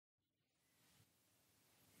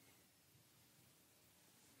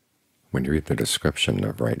when you read the description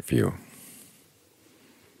of right view,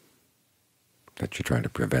 that you try to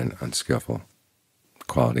prevent unskillful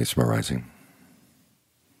qualities from arising,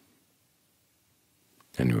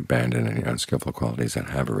 and you abandon any unskillful qualities that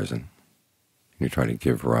have arisen, and you try to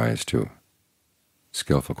give rise to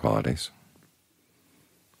skillful qualities,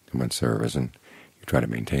 and once they're arisen, you try to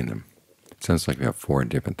maintain them. It sounds like you have 4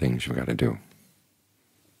 different things you've got to do.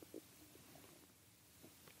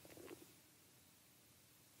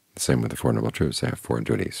 The same with the Four Noble Truths. They have 4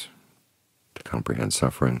 duties: to comprehend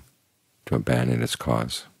suffering, to abandon its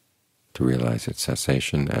cause, to realize its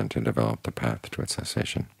cessation, and to develop the path to its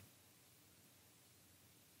cessation.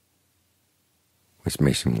 Which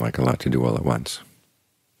may seem like a lot to do all at once.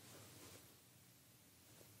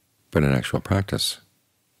 But in actual practice,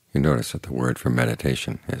 you notice that the word for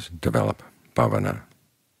meditation is develop, bhavana.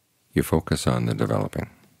 You focus on the developing.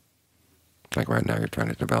 Like right now you're trying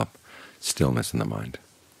to develop stillness in the mind.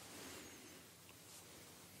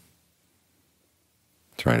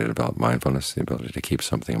 Trying to develop mindfulness, the ability to keep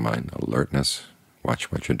something in mind, alertness,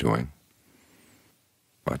 watch what you're doing,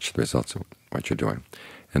 watch the results of what you're doing.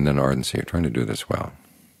 And then ardency, you're trying to do this well.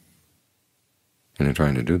 And in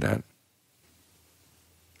trying to do that,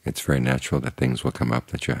 it's very natural that things will come up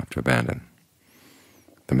that you have to abandon.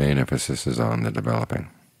 The main emphasis is on the developing.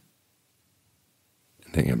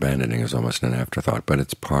 The abandoning is almost an afterthought, but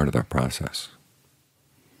it's part of the process.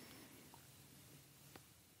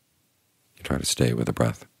 You try to stay with the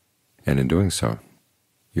breath, and in doing so,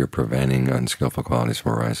 you're preventing unskillful qualities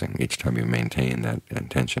from arising each time you maintain that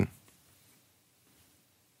intention.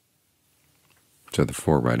 So the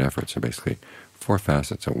 4 right efforts are basically 4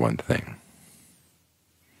 facets of one thing.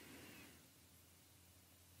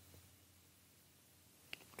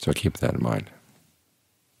 So keep that in mind,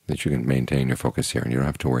 that you can maintain your focus here, and you don't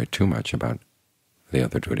have to worry too much about the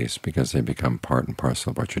other duties because they become part and parcel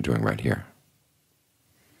of what you're doing right here.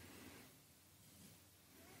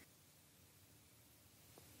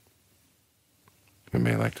 We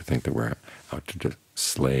may like to think that we're out to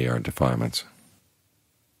slay our defilements.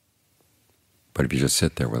 But if you just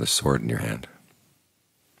sit there with a sword in your hand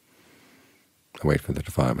and wait for the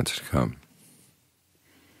defilements to come,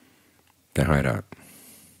 they hide out.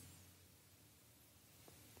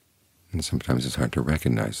 And sometimes it's hard to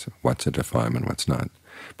recognize what's a defilement and what's not.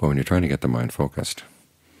 But when you're trying to get the mind focused,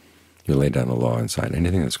 you lay down the law inside.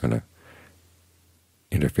 Anything that's going to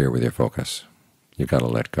interfere with your focus, you've got to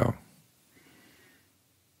let go.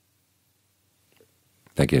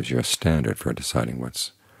 That gives you a standard for deciding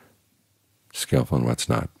what's skillful and what's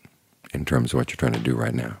not in terms of what you're trying to do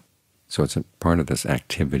right now. So it's a part of this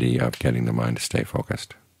activity of getting the mind to stay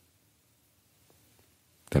focused.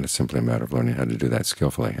 Then it's simply a matter of learning how to do that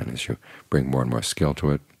skillfully, and as you bring more and more skill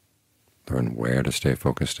to it, learn where to stay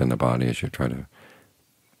focused in the body as you try to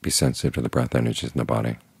be sensitive to the breath energies in the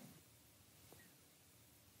body.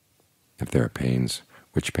 If there are pains,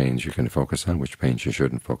 which pains you can focus on, which pains you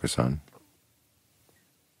shouldn't focus on.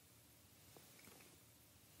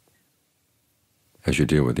 As you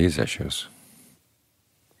deal with these issues,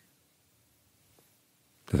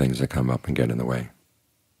 the things that come up and get in the way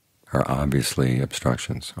are obviously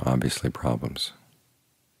obstructions, obviously problems.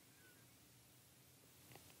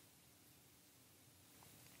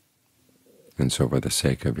 And so for the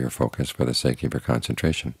sake of your focus, for the sake of your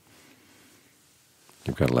concentration,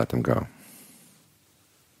 you've got to let them go.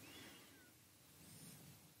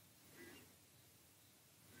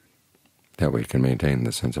 That way you can maintain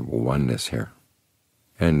the sense of oneness here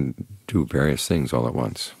and do various things all at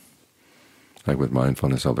once, like with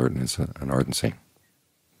mindfulness, alertness, and ardency.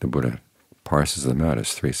 The Buddha parses them out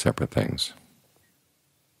as 3 separate things.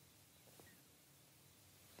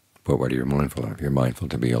 But what are you mindful of? You're mindful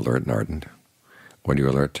to be alert and ardent. What are you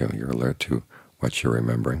alert to? You're alert to what you're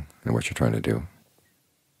remembering and what you're trying to do.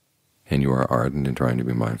 And you are ardent in trying to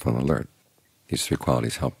be mindful and alert. These 3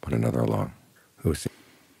 qualities help one another along. And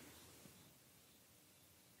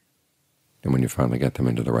when you finally get them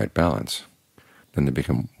into the right balance, then they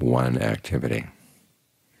become one activity.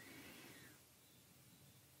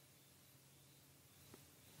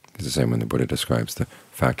 It's the same when the Buddha describes the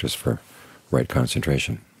factors for right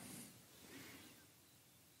concentration.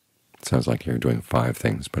 It sounds like you're doing 5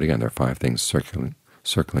 things, but again, there are 5 things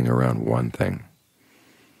circling around one thing.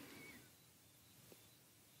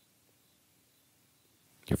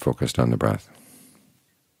 You're focused on the breath,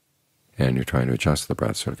 and you're trying to adjust the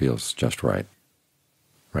breath so it feels just right.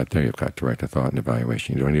 Right there you've got directed thought and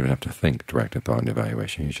evaluation. You don't even have to think directed thought and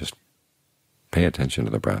evaluation. You just pay attention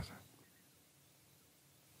to the breath.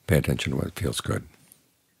 Pay attention to what feels good.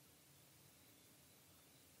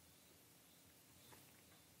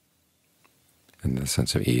 And the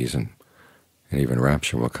sense of ease and and even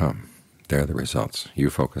rapture will come. They're the results. You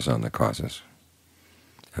focus on the causes,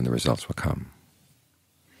 and the results will come.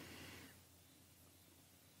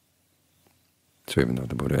 So even though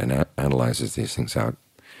the Buddha analyzes these things out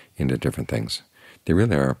into different things, they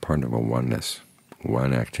really are part of a oneness,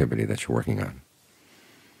 one activity that you're working on.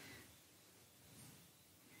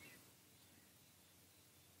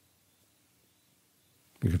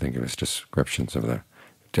 You can think of it as descriptions of the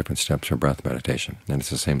different steps of breath meditation, and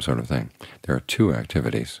it's the same sort of thing. There are two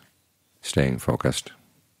activities: staying focused,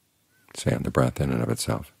 say on the breath in and of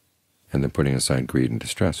itself, and then putting aside greed and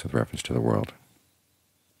distress with reference to the world.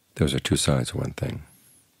 Those are two sides of one thing.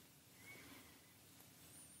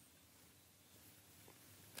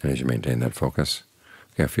 And as you maintain that focus,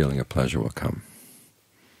 a feeling of pleasure will come.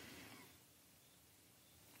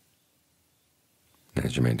 And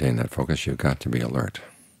as you maintain that focus, you've got to be alert.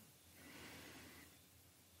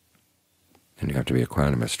 And you have to be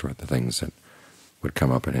equanimous toward the things that would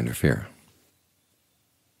come up and interfere.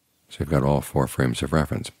 So you've got all four frames of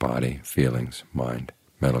reference: body, feelings, mind,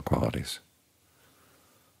 mental qualities,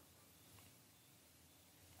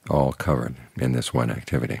 all covered in this one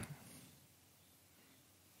activity.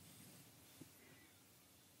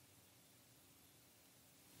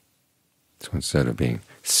 So instead of being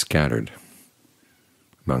scattered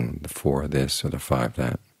among the four this or the five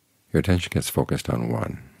that, your attention gets focused on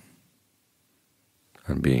one,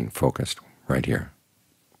 on being focused right here,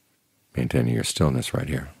 maintaining your stillness right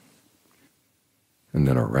here. And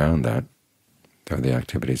then around that, there are the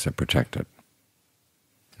activities that protect it.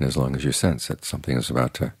 And as long as you sense that something is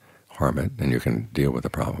about to harm it, and you can deal with the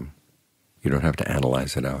problem, you don't have to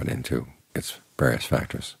analyze it out into its various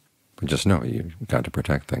factors. But just know you've got to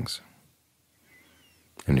protect things.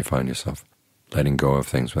 And you find yourself letting go of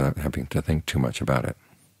things without having to think too much about it.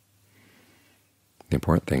 The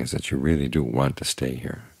important thing is that you really do want to stay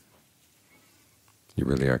here. You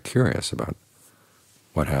really are curious about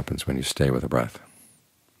what happens when you stay with the breath.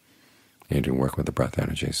 You do work with the breath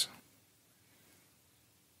energies.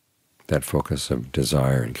 That focus of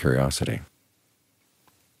desire and curiosity,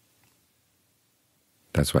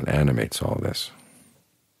 that's what animates all this.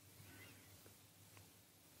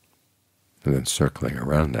 And then circling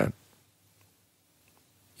around that,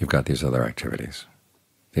 you've got these other activities.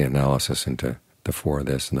 The analysis into the four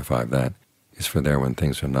this and the five that is for there when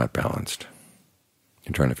things are not balanced.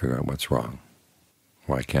 You're trying to figure out what's wrong.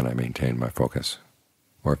 Why can't I maintain my focus?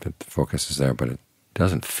 Or if the focus is there but it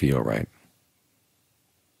doesn't feel right,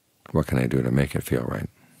 what can I do to make it feel right?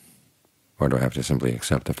 Or do I have to simply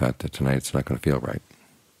accept the fact that tonight it's not going to feel right?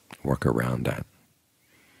 Work around that.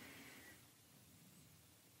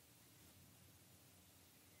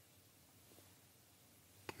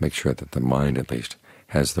 Make sure that the mind, at least,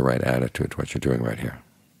 has the right attitude to what you're doing right here.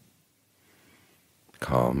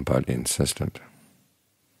 Calm but insistent.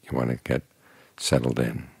 You want to get settled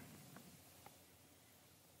in.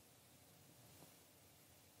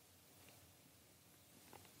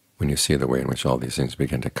 When you see the way in which all these things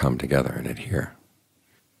begin to come together and adhere,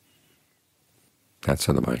 that's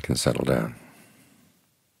how the mind can settle down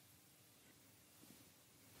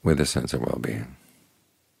with a sense of well-being.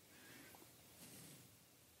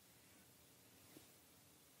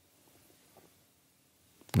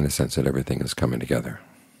 In the sense that everything is coming together.